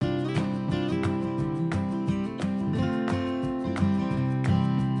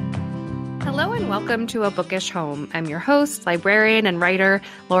Hello and welcome to A Bookish Home. I'm your host, librarian and writer,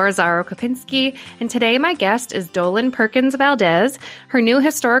 Laura Zaro-Kopinski, and today my guest is Dolen Perkins-Valdez. Her new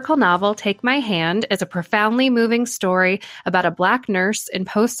historical novel, Take My Hand, is a profoundly moving story about a Black nurse in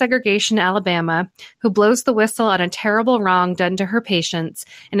post-segregation Alabama who blows the whistle on a terrible wrong done to her patients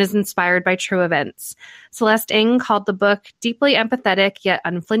and is inspired by true events. Celeste Ng called the book deeply empathetic yet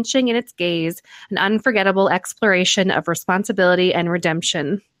unflinching in its gaze, an unforgettable exploration of responsibility and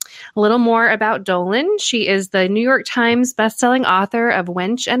redemption. A little more about Dolen. She is the New York Times bestselling author of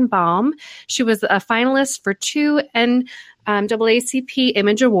Wench and Balm. She was a finalist for two NAACP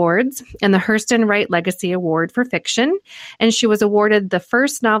Image Awards and the Hurston Wright Legacy Award for Fiction, and she was awarded the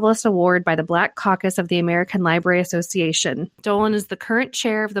first Novelist Award by the Black Caucus of the American Library Association. Dolen is the current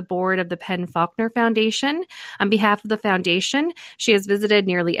chair of the board of the Penn-Faulkner Foundation. On behalf of the foundation, she has visited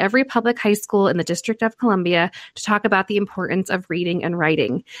nearly every public high school in the District of Columbia to talk about the importance of reading and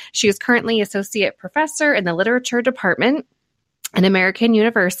writing. She is currently associate professor in the literature department at American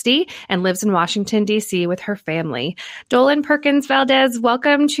University and lives in Washington, D.C. with her family. Dolen Perkins-Valdez,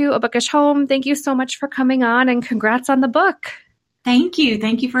 welcome to A Bookish Home. Thank you so much for coming on and congrats on the book. Thank you.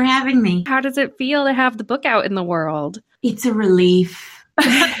 Thank you for having me. How does it feel to have the book out in the world? It's a relief.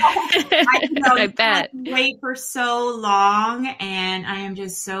 I bet. Wait for so long, and I am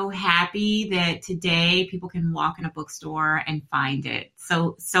just so happy that today people can walk in a bookstore and find it.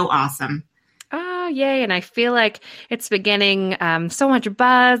 So awesome. Oh, yay. And I feel like it's beginning so much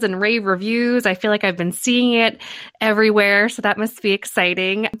buzz and rave reviews. I feel like I've been seeing it everywhere, so that must be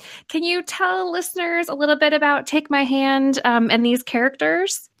exciting. Can you tell listeners a little bit about Take My Hand and these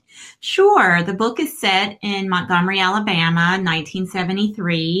characters? Sure. The book is set in Montgomery, Alabama,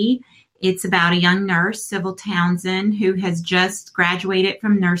 1973. It's about a young nurse, Sybil Townsend, who has just graduated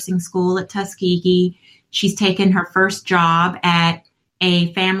from nursing school at Tuskegee. She's taken her first job at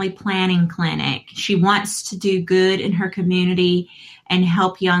a family planning clinic. She wants to do good in her community and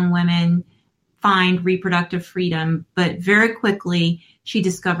help young women find reproductive freedom. But very quickly, she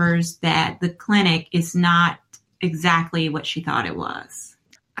discovers that the clinic is not exactly what she thought it was.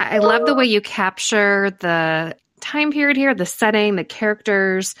 I love the way you capture the time period here, the setting, the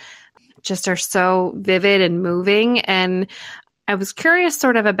characters just are so vivid and moving. And I was curious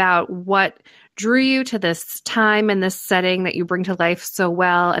sort of about what drew you to this time and this setting that you bring to life so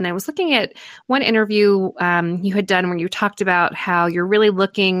well. And I was looking at one interview you had done where you talked about how you're really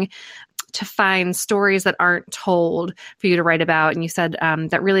looking to find stories that aren't told for you to write about. And you said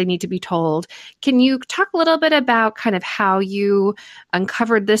that really need to be told. Can you talk a little bit about kind of how you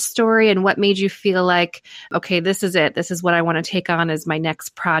uncovered this story and what made you feel like, okay, this is it. This is what I want to take on as my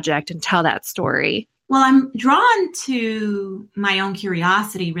next project and tell that story? Well, I'm drawn to my own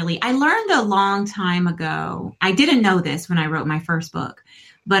curiosity, really. I learned a long time ago. I didn't know this when I wrote my first book,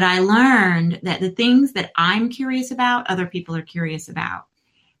 but I learned that the things that I'm curious about, other people are curious about.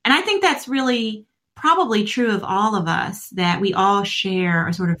 And I think that's really probably true of all of us, that we all share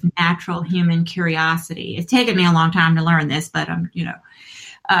a sort of natural human curiosity. It's taken me a long time to learn this, but I'm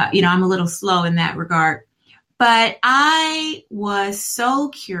a little slow in that regard. But I was so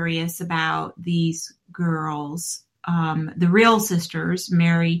curious about these girls, the real sisters,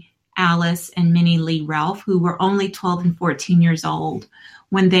 Mary Alice and Minnie Lee Ralph, who were only 12 and 14 years old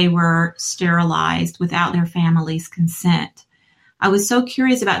when they were sterilized without their family's consent. I was so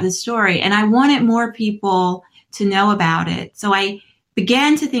curious about this story, and I wanted more people to know about it. So I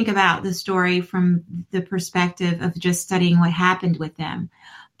began to think about the story from the perspective of just studying what happened with them.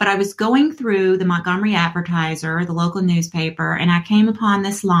 But I was going through the Montgomery Advertiser, the local newspaper, and I came upon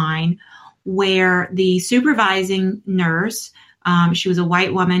this line where the supervising nurse, she was a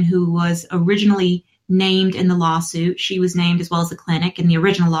white woman who was originally named in the lawsuit. She was named as well as the clinic in the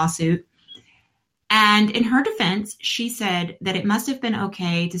original lawsuit. And in her defense, she said that it must have been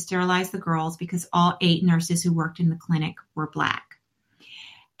okay to sterilize the girls because all 8 nurses who worked in the clinic were Black.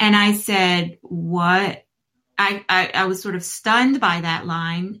 And I said, what? I was sort of stunned by that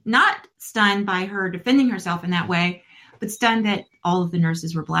line, not stunned by her defending herself in that way, but stunned that all of the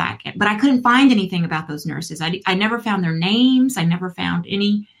nurses were Black. But I couldn't find anything about those nurses. I never found their names. I never found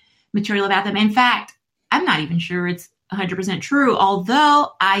any material about them. In fact, I'm not even sure it's 100% true,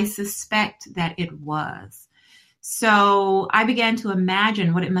 although I suspect that it was. So I began to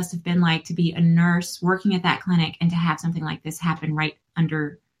imagine what it must have been like to be a nurse working at that clinic and to have something like this happen right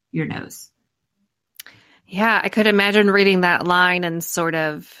under your nose. Yeah, I could imagine reading that line and sort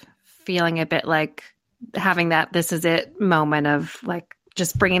of feeling a bit like having that this is it moment of like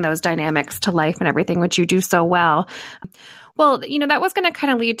just bringing those dynamics to life and everything, which you do so well. Well, that was going to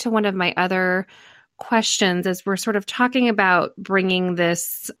kind of lead to one of my other questions as we're sort of talking about bringing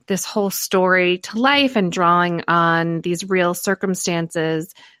this whole story to life and drawing on these real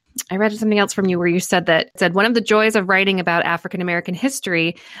circumstances. I read something else from you where you said one of the joys of writing about African American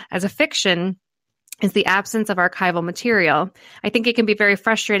history as a fiction is the absence of archival material. I think it can be very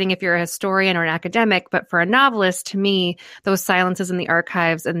frustrating if you're a historian or an academic, but for a novelist, to me, those silences in the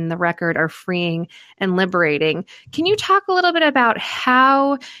archives and the record are freeing and liberating. Can you talk a little bit about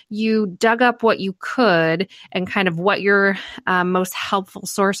how you dug up what you could and kind of what your most helpful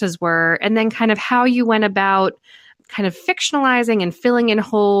sources were, and then kind of how you went about kind of fictionalizing and filling in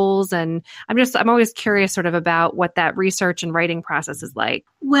holes? And I'm always curious sort of about what that research and writing process is like.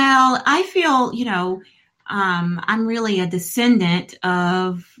 Well, I feel, I'm really a descendant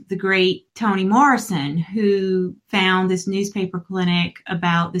of the great Toni Morrison, who found this newspaper clinic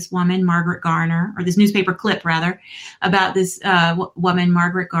about this woman, Margaret Garner, or this newspaper clip rather, about this woman,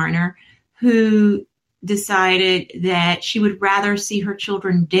 Margaret Garner, who decided that she would rather see her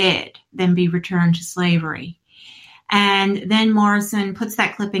children dead than be returned to slavery. And then Morrison puts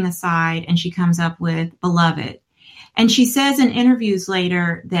that clipping aside and she comes up with Beloved. And she says in interviews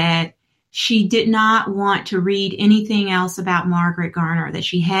later that she did not want to read anything else about Margaret Garner, that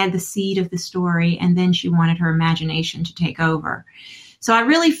she had the seed of the story and then she wanted her imagination to take over. So I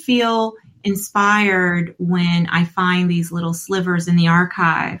really feel inspired when I find these little slivers in the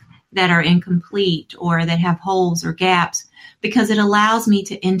archive that are incomplete or that have holes or gaps, because it allows me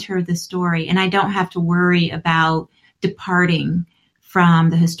to enter the story and I don't have to worry about departing from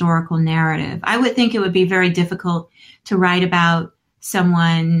the historical narrative. I would think it would be very difficult to write about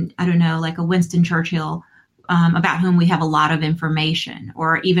someone, I don't know, like a Winston Churchill, about whom we have a lot of information,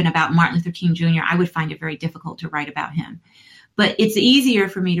 or even about Martin Luther King Jr. I would find it very difficult to write about him. But it's easier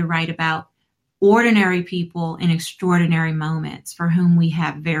for me to write about ordinary people in extraordinary moments for whom we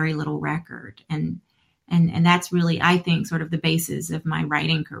have very little record. And that's really, I think, sort of the basis of my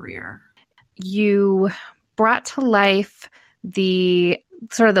writing career. You brought to life the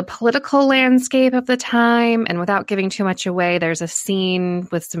sort of the political landscape of the time, and without giving too much away, there's a scene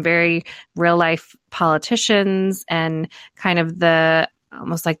with some very real life politicians and kind of the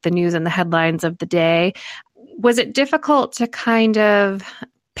almost like the news and the headlines of the day. Was it difficult to kind of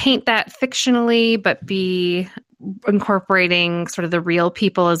paint that fictionally, but be incorporating sort of the real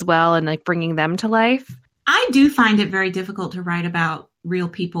people as well and like bringing them to life? I do find it very difficult to write about real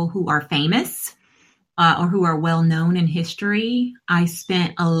people who are famous or who are well known in history. I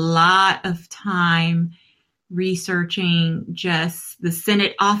spent a lot of time researching just the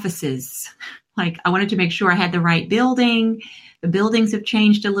Senate offices. Like, I wanted to make sure I had the right building. The buildings have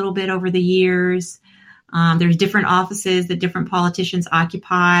changed a little bit over the years. There's different offices that different politicians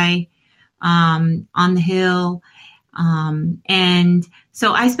occupy on the Hill. And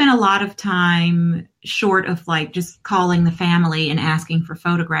so I spent a lot of time short of like just calling the family and asking for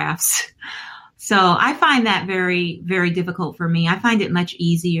photographs. So I find that very, very difficult for me. I find it much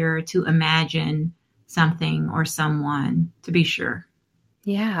easier to imagine something or someone, to be sure.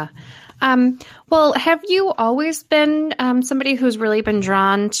 Yeah. Well, have you always been somebody who's really been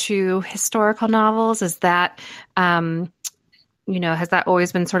drawn to historical novels? Is that, has that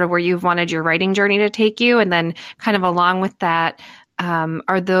always been sort of where you've wanted your writing journey to take you? And then kind of along with that,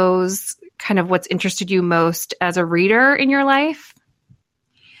 are those kind of what's interested you most as a reader in your life?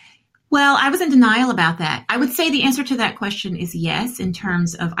 Well, I was in denial about that. I would say the answer to that question is yes, in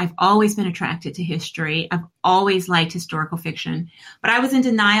terms of I've always been attracted to history. I've always liked historical fiction, but I was in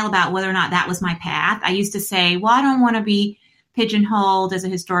denial about whether or not that was my path. I used to say, well, I don't want to be pigeonholed as a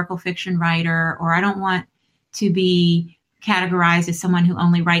historical fiction writer, or I don't want to be categorized as someone who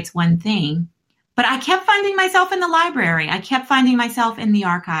only writes one thing. But I kept finding myself in the library. I kept finding myself in the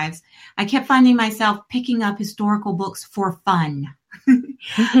archives. I kept finding myself picking up historical books for fun.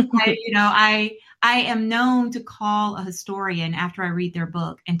 I am known to call a historian after I read their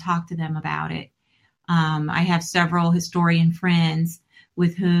book and talk to them about it. I have several historian friends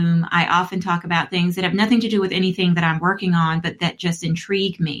with whom I often talk about things that have nothing to do with anything that I'm working on, but that just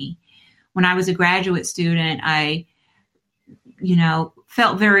intrigue me. When I was a graduate student, I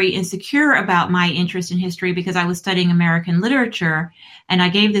felt very insecure about my interest in history because I was studying American literature. And I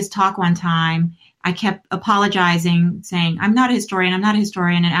gave this talk one time. I kept apologizing, saying, I'm not a historian.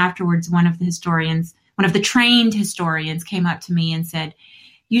 And afterwards, one of the trained historians came up to me and said,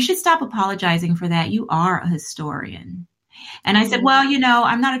 you should stop apologizing for that. You are a historian. And I said, well,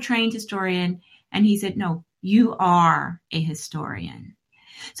 I'm not a trained historian. And he said, no, you are a historian.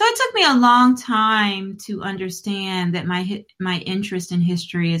 So it took me a long time to understand that my interest in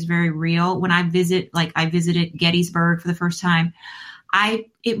history is very real. When I visited Gettysburg for the first time,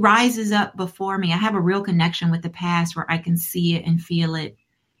 it rises up before me. I have a real connection with the past where I can see it and feel it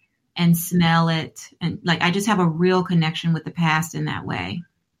and smell it. And like, I just have a real connection with the past in that way.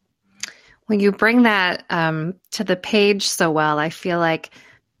 When you bring that to the page so well, I feel like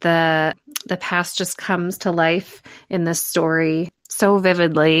the past just comes to life in this story so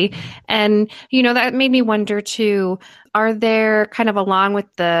vividly. And, that made me wonder too, are there kind of along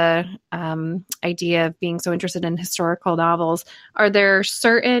with the idea of being so interested in historical novels, are there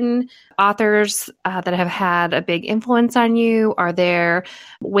certain authors that have had a big influence on you? Are there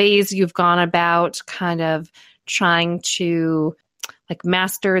ways you've gone about kind of trying to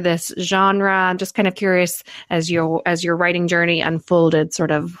master this genre? I'm just kind of curious as your writing journey unfolded,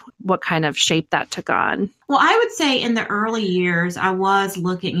 sort of what kind of shape that took on. Well, I would say in the early years, I was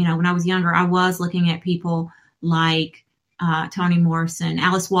looking, when I was younger, I was looking at people like Toni Morrison.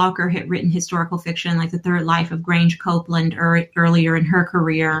 Alice Walker had written historical fiction like The Third Life of Grange Copeland earlier in her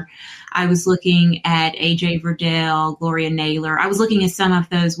career. I was looking at A.J. Verdell, Gloria Naylor. I was looking at some of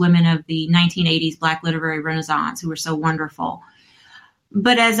those women of the 1980s Black literary renaissance who were so wonderful.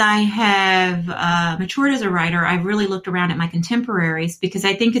 But as I have matured as a writer, I've really looked around at my contemporaries because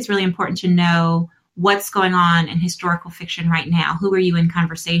I think it's really important to know what's going on in historical fiction right now. Who are you in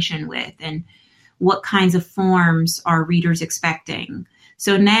conversation with? And what kinds of forms are readers expecting?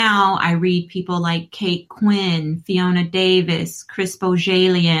 So now I read people like Kate Quinn, Fiona Davis, Chris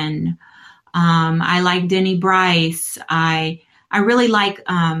Bojalian. I like Denny Bryce. I really like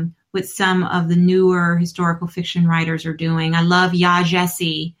what some of the newer historical fiction writers are doing. I love Ya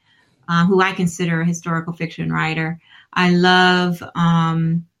Jesse, who I consider a historical fiction writer. I love,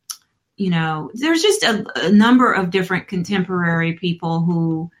 there's just a number of different contemporary people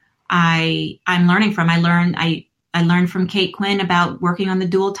who I'm learning from. I learned from Kate Quinn about working on the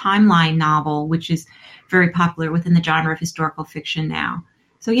dual timeline novel, which is very popular within the genre of historical fiction now.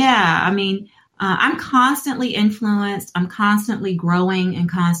 So yeah, I'm constantly influenced. I'm constantly growing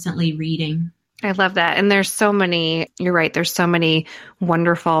and constantly reading. I love that. And you're right, there's so many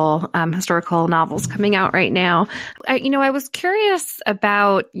wonderful historical novels coming out right now. I was curious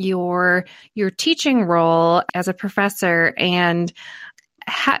about your teaching role as a professor and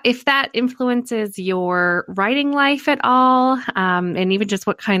if that influences your writing life at all, and even just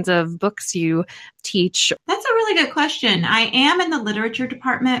what kinds of books you teach. That's a really good question. I am in the literature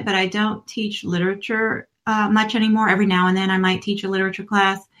department, but I don't teach literature much anymore. Every now and then I might teach a literature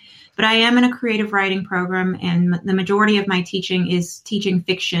class, but I am in a creative writing program, and the majority of my teaching is teaching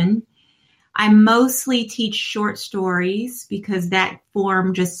fiction. I mostly teach short stories because that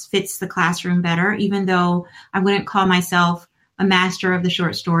form just fits the classroom better, even though I wouldn't call myself a master of the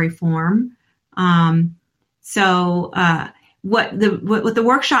short story form. So what the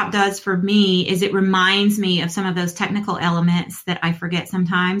workshop does for me is it reminds me of some of those technical elements that I forget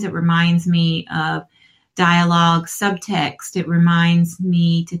sometimes. It reminds me of dialogue, subtext. It reminds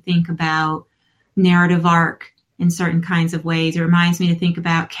me to think about narrative arc in certain kinds of ways. It reminds me to think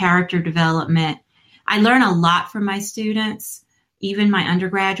about character development. I learn a lot from my students. Even my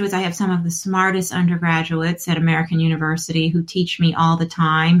undergraduates, I have some of the smartest undergraduates at American University who teach me all the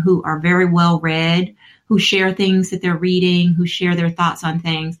time, who are very well read, who share things that they're reading, who share their thoughts on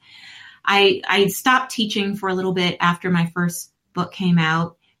things. I stopped teaching for a little bit after my first book came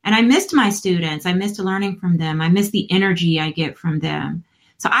out, and I missed my students. I missed learning from them. I missed the energy I get from them.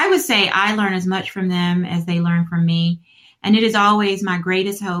 So I would say I learn as much from them as they learn from me. And it is always my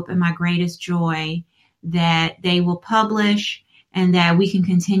greatest hope and my greatest joy that they will publish and that we can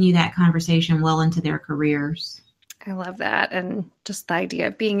continue that conversation well into their careers. I love that. And just the idea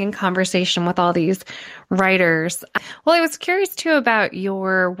of being in conversation with all these writers. Well, I was curious too about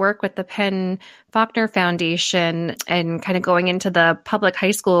your work with the Penn Faulkner Foundation and kind of going into the public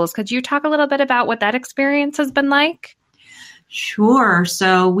high schools. Could you talk a little bit about what that experience has been like? Sure.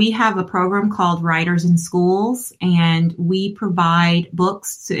 So we have a program called Writers in Schools, and we provide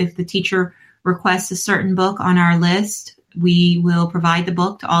books. So if the teacher requests a certain book on our list, we will provide the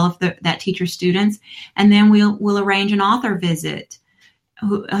book to all of that teacher's students, and then we'll arrange an author visit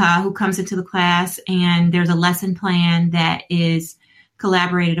who comes into the class, and there's a lesson plan that is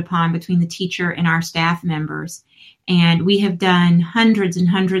collaborated upon between the teacher and our staff members. And we have done hundreds and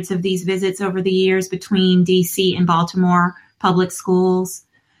hundreds of these visits over the years between DC and Baltimore public schools,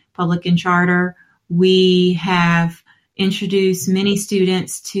 public and charter. We have introduced many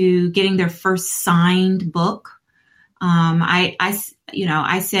students to getting their first signed book.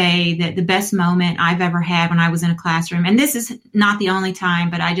 I say that the best moment I've ever had when I was in a classroom, and this is not the only time,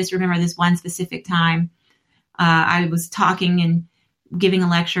 but I just remember this one specific time. I was talking and giving a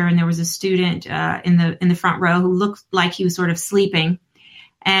lecture, and there was a student in the front row who looked like he was sort of sleeping.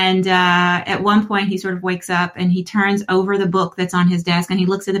 And at one point, he sort of wakes up and he turns over the book that's on his desk and he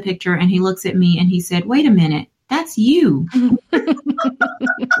looks at the picture and he looks at me and he said, "Wait a minute, that's you." And I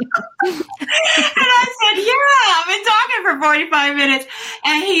said, "Yeah, I've been talking for 45 minutes.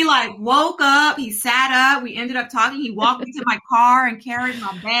 And he like woke up, he sat up, we ended up talking. He walked me to my car and carried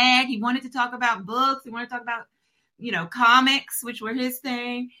my bag. He wanted to talk about books. He wanted to talk about, comics, which were his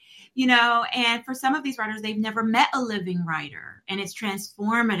thing. And for some of these writers, they've never met a living writer, and it's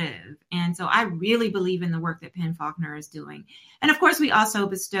transformative. And so I really believe in the work that Penn Faulkner is doing. And of course, we also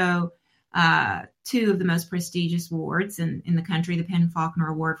bestow two of the most prestigious awards in the country, the Penn Faulkner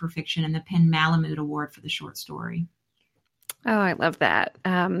Award for Fiction and the Penn Malamud Award for the short story. Oh, I love that.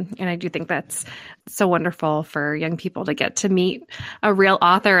 And I do think that's so wonderful for young people to get to meet a real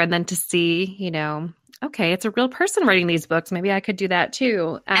author and then to see, okay, it's a real person writing these books. Maybe I could do that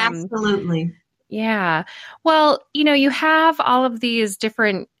too. Absolutely. Yeah. Well, you have all of these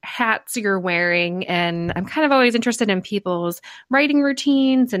different hats you're wearing, and I'm kind of always interested in people's writing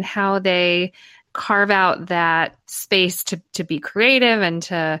routines and how they carve out that space to be creative and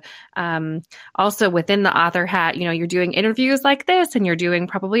to also within the author hat, you're doing interviews like this and you're doing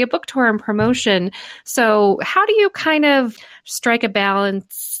probably a book tour and promotion. So how do you kind of strike a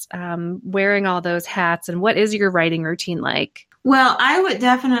balance wearing all those hats, and what is your writing routine like? Well, I would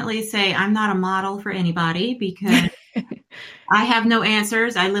definitely say I'm not a model for anybody because I have no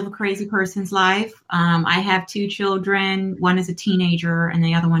answers. I live a crazy person's life. I have two children. One is a teenager and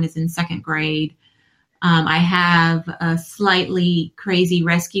the other one is in second grade. I have a slightly crazy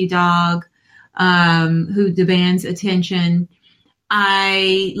rescue dog who demands attention.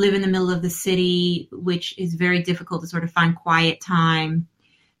 I live in the middle of the city, which is very difficult to sort of find quiet time.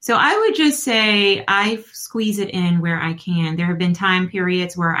 So I would just say I squeeze it in where I can. There have been time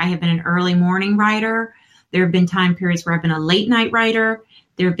periods where I have been an early morning writer. There have been time periods where I've been a late night writer.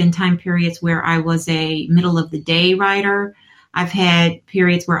 There have been time periods where I was a middle of the day writer. I've had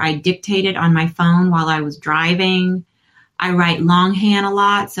periods where I dictated on my phone while I was driving. I write longhand a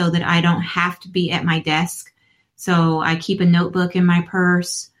lot so that I don't have to be at my desk. So I keep a notebook in my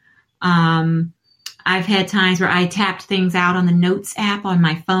purse. I've had times where I tapped things out on the Notes app on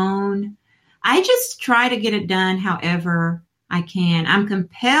my phone. I just try to get it done however I can. I'm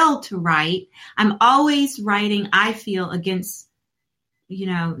compelled to write. I'm always writing, I feel, against,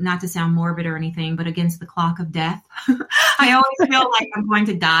 not to sound morbid or anything, but against the clock of death. I always feel like I'm going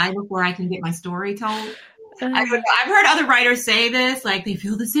to die before I can get my story told. I've heard other writers say this, like they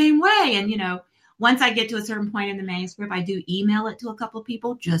feel the same way. And, once I get to a certain point in the manuscript, I do email it to a couple of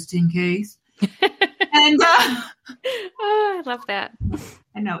people just in case. And I love that.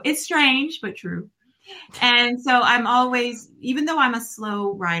 I know it's strange, but true. And so I'm always, even though I'm a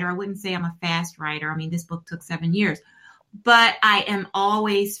slow writer, I wouldn't say I'm a fast writer. I mean, this book took 7 years, but I am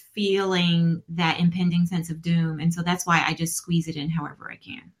always feeling that impending sense of doom. And so that's why I just squeeze it in however I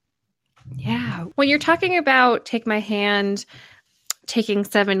can. Yeah. When you're talking about Take My Hand, taking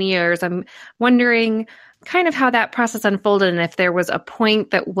 7 years, I'm wondering kind of how that process unfolded and if there was a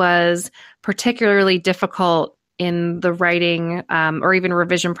point that was particularly difficult in the writing or even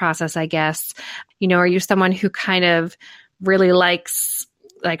revision process, I guess. Are you someone who kind of really likes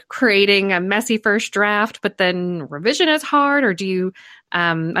like creating a messy first draft, but then revision is hard? Or do you,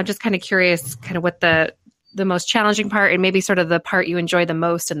 I'm just kind of curious kind of what the most challenging part and maybe sort of the part you enjoy the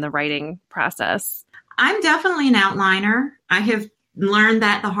most in the writing process. I'm definitely an outliner. I have learned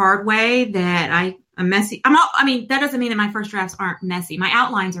that the hard way, that I'm messy. That doesn't mean that my first drafts aren't messy. My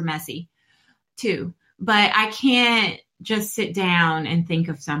outlines are messy too, but I can't just sit down and think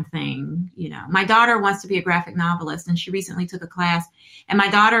of something. My daughter wants to be a graphic novelist and she recently took a class, and my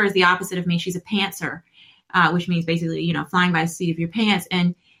daughter is the opposite of me. She's a pantser, which means basically, flying by the seat of your pants.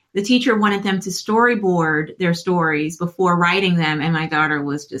 And the teacher wanted them to storyboard their stories before writing them. And my daughter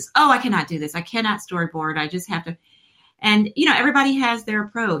was just, I cannot do this. I cannot storyboard. I just have to. And, everybody has their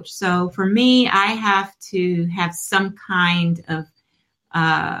approach. So for me, I have to have some kind of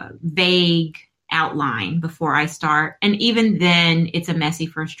vague outline before I start. And even then, it's a messy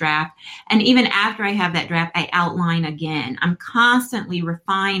first draft. And even after I have that draft, I outline again. I'm constantly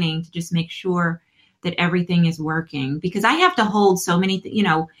refining to just make sure that everything is working, because I have to hold so many,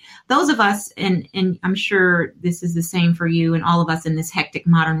 those of us, and I'm sure this is the same for you and all of us in this hectic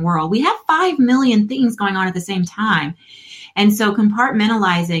modern world, we have 5 million things going on at the same time. And so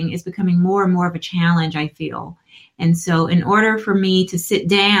compartmentalizing is becoming more and more of a challenge, I feel. And so in order for me to sit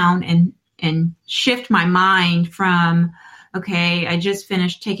down and shift my mind from, okay, I just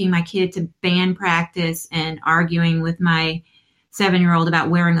finished taking my kid to band practice and arguing with my 7-year-old about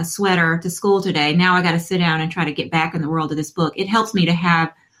wearing a sweater to school today. Now I got to sit down and try to get back in the world of this book. It helps me to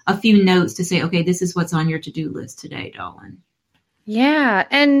have a few notes to say, okay, this is what's on your to-do list today, Dolen. Yeah.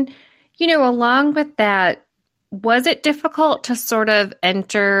 And, along with that, was it difficult to sort of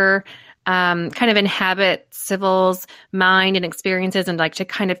enter, kind of inhabit Sybil's mind and experiences and like to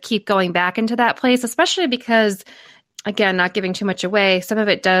kind of keep going back into that place, especially because, again, not giving too much away, some of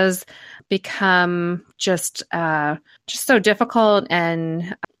it does become just so difficult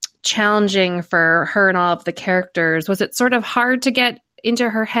and challenging for her and all of the characters. Was it sort of hard to get into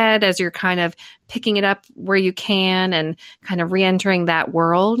her head as you're kind of picking it up where you can and kind of re-entering that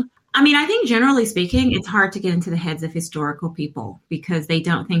world? I mean, I think generally speaking, it's hard to get into the heads of historical people because they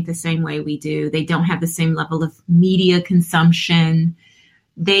don't think the same way we do. They don't have the same level of media consumption.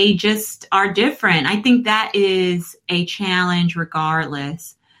 They just are different. I think that is a challenge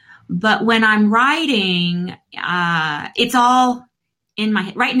regardless. But when I'm writing, it's all in my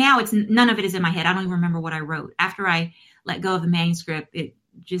head. Right now, none of it is in my head. I don't even remember what I wrote. After I let go of the manuscript, it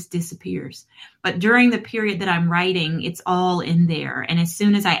just disappears. But during the period that I'm writing, it's all in there. And as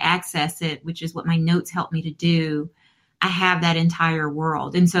soon as I access it, which is what my notes help me to do, I have that entire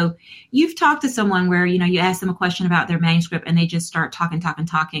world. And so you've talked to someone where, you ask them a question about their manuscript and they just start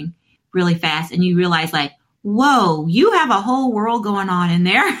talking really fast. And you realize like, whoa, you have a whole world going on in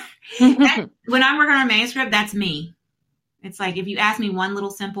there. When I'm working on a manuscript, that's me. It's like, if you ask me one little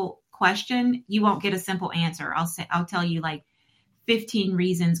simple question, you won't get a simple answer. I'll tell you like 15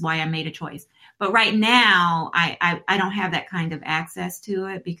 reasons why I made a choice. But right now, I don't have that kind of access to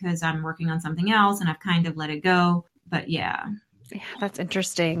it because I'm working on something else and I've kind of let it go. But yeah. Yeah, that's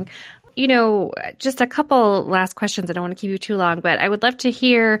interesting. Just a couple last questions. I don't want to keep you too long, but I would love to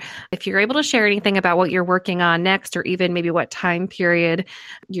hear if you're able to share anything about what you're working on next, or even maybe what time period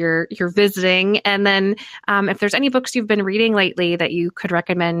you're visiting. And then if there's any books you've been reading lately that you could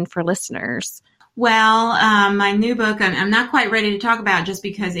recommend for listeners. Well, my new book, I'm not quite ready to talk about just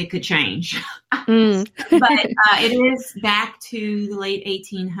because it could change. But it is back to the late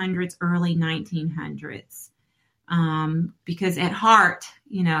 1800s, early 1900s. Because at heart,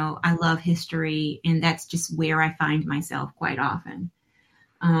 I love history, and that's just where I find myself quite often.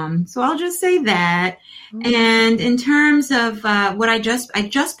 So I'll just say that. And in terms of what I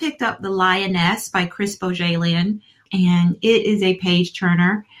just picked up The Lioness by Chris Bojalian, and it is a page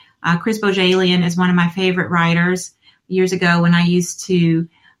turner. Chris Bojalian is one of my favorite writers. Years ago, when I used to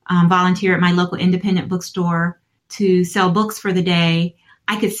volunteer at my local independent bookstore to sell books for the day,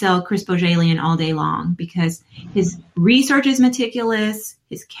 I could sell Chris Bojalian all day long because his research is meticulous.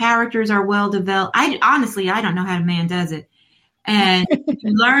 His characters are well developed. I don't know how the man does it. And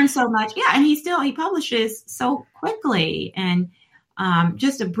you learn so much. Yeah. And he publishes so quickly, and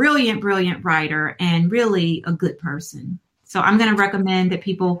just a brilliant, brilliant writer and really a good person. So I'm going to recommend that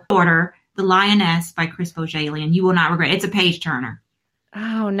people order The Lioness by Chris Bojalian. You will not regret it. It's a page turner.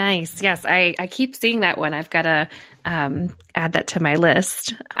 Oh, nice. Yes, I keep seeing that one. I've got to add that to my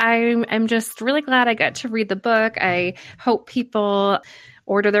list. I'm just really glad I got to read the book. I hope people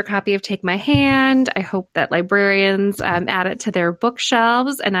order their copy of Take My Hand. I hope that librarians add it to their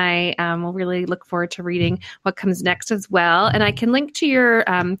bookshelves, and I will really look forward to reading what comes next as well. And I can link to your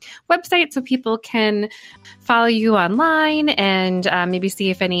website so people can follow you online and maybe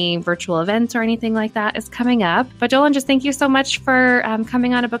see if any virtual events or anything like that is coming up. But Dolen, just thank you so much for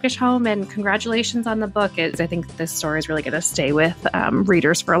coming on A Bookish Home, and congratulations on the book. I think this story is really going to stay with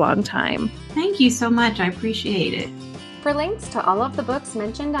readers for a long time. Thank you so much. I appreciate it. For links to all of the books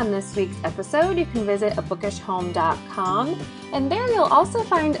mentioned on this week's episode, you can visit abookishhome.com, and there you'll also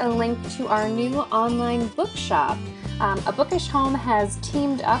find a link to our new online bookshop. A Bookish Home has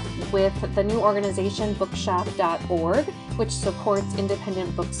teamed up with the new organization bookshop.org, which supports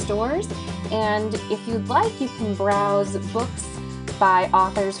independent bookstores. And if you'd like, you can browse books by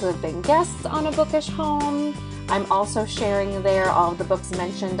authors who have been guests on A Bookish Home. I'm also sharing there all of the books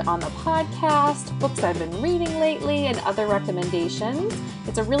mentioned on the podcast, books I've been reading lately, and other recommendations.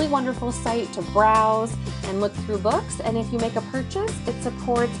 It's a really wonderful site to browse and look through books, and if you make a purchase, it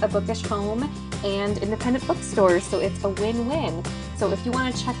supports A Bookish Home and independent bookstores, so it's a win-win. So if you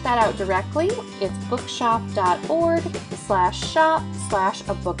want to check that out directly, it's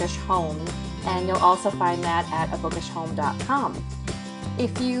bookshop.org/shop/abookishhome, and you'll also find that at abookishhome.com.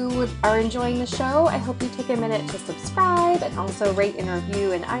 If you are enjoying the show, I hope you take a minute to subscribe and also rate and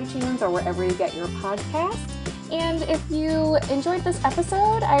review in iTunes or wherever you get your podcasts. And if you enjoyed this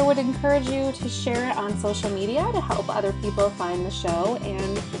episode, I would encourage you to share it on social media to help other people find the show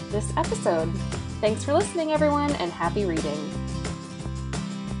and this episode. Thanks for listening, everyone, and happy reading.